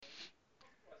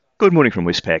Good morning from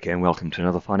Westpac and welcome to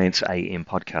another Finance AM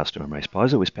podcast. I'm Ray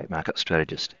Spicer, Westpac Market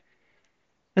Strategist.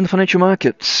 In the financial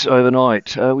markets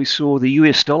overnight, we saw the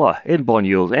US dollar and bond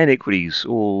yields and equities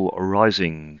all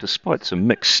rising despite some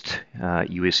mixed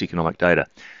US economic data.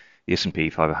 The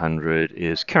S&P 500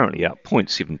 is currently up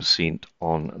 0.7%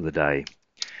 on the day.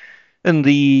 In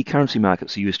the currency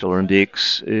markets, the US dollar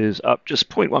index is up just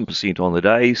 0.1% on the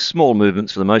day. Small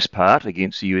movements for the most part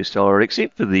against the US dollar,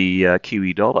 except for the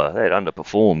Kiwi dollar. That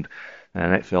underperformed,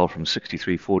 and that fell from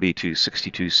 63.40 to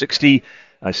 62.60.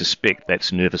 I suspect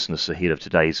that's nervousness ahead of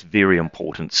today's very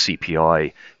important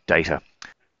CPI data.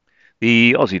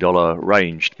 The Aussie dollar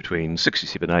ranged between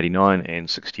 67.89 and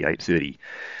 68.30.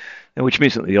 Which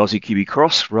means that the Aussie Kiwi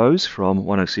cross rose from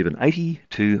 107.80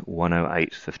 to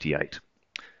 108.58.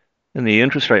 In the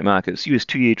interest rate markets, US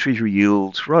 2-year Treasury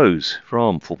yields rose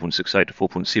from 4.68 to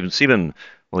 4.77,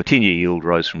 while the 10-year yield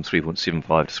rose from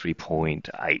 3.75 to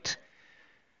 3.8.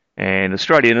 And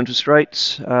Australian interest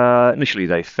rates, initially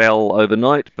they fell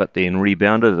overnight, but then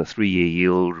rebounded, the 3-year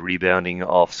yield rebounding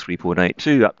off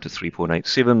 3.82 up to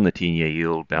 3.87, the 10-year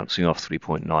yield bouncing off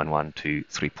 3.91 to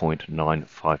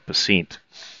 3.95%.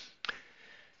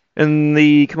 In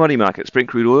the commodity markets, Brent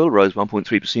crude oil rose 1.3%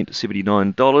 to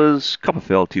 $79. Copper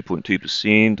fell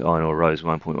 2.2%. Iron ore rose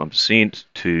 1.1%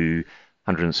 to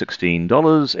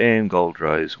 $116. And gold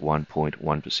rose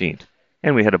 1.1%.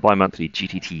 And we had a bi-monthly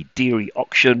GTT dairy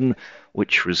auction,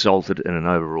 which resulted in an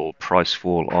overall price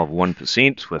fall of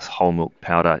 1%, with whole milk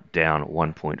powder down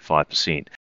 1.5%.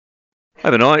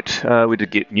 Overnight, we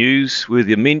did get news with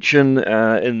your mention.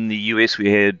 In the US, we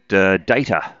had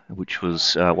data, which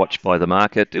was watched by the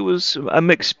market. It was a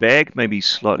mixed bag, maybe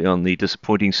slightly on the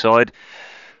disappointing side.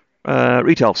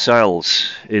 Retail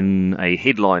sales, in a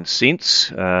headline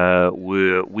sense,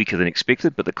 were weaker than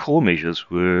expected, but the core measures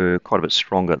were quite a bit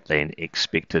stronger than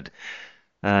expected.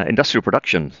 Industrial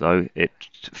production, though, it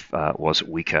was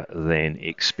weaker than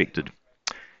expected.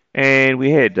 And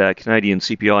we had Canadian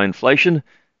CPI inflation.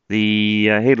 The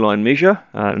headline measure,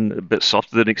 a bit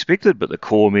softer than expected, but the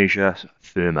core measure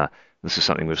firmer. This is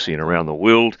something we've seen around the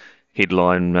world.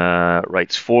 Headline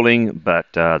rates falling,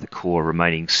 but the core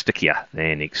remaining stickier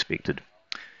than expected.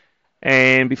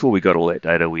 And before we got all that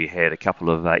data, we had a couple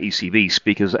of ECB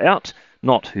speakers out.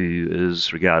 Not who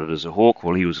is regarded as a hawk.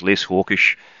 Well, he was less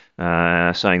hawkish,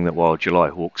 saying that while July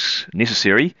hawk's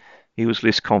necessary, he was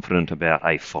less confident about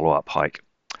a follow-up hike.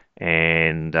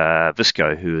 And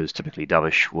Visco, who is typically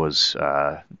dovish, was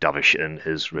dovish in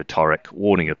his rhetoric,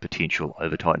 warning of potential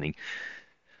over-tightening.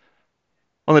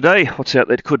 On the day, what's out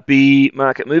that could be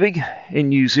market moving? In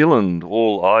New Zealand,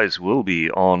 all eyes will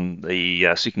be on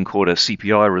the second quarter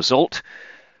CPI result.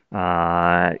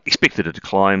 Expected a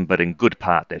decline, but in good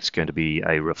part that's going to be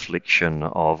a reflection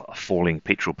of falling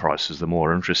petrol prices. The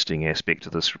more interesting aspect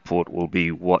of this report will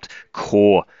be what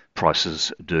core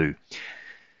prices do.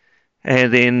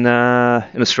 And then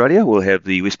in Australia, we'll have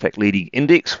the Westpac Leading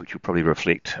Index, which will probably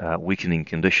reflect weakening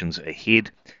conditions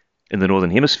ahead. In the Northern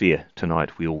Hemisphere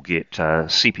tonight, we'll get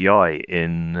CPI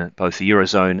in both the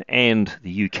Eurozone and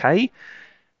the UK.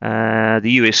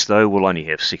 The US, though, will only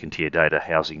have second-tier data,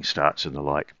 housing starts and the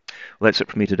like. Well, that's it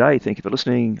from me today. Thank you for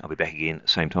listening. I'll be back again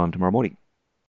same time tomorrow morning.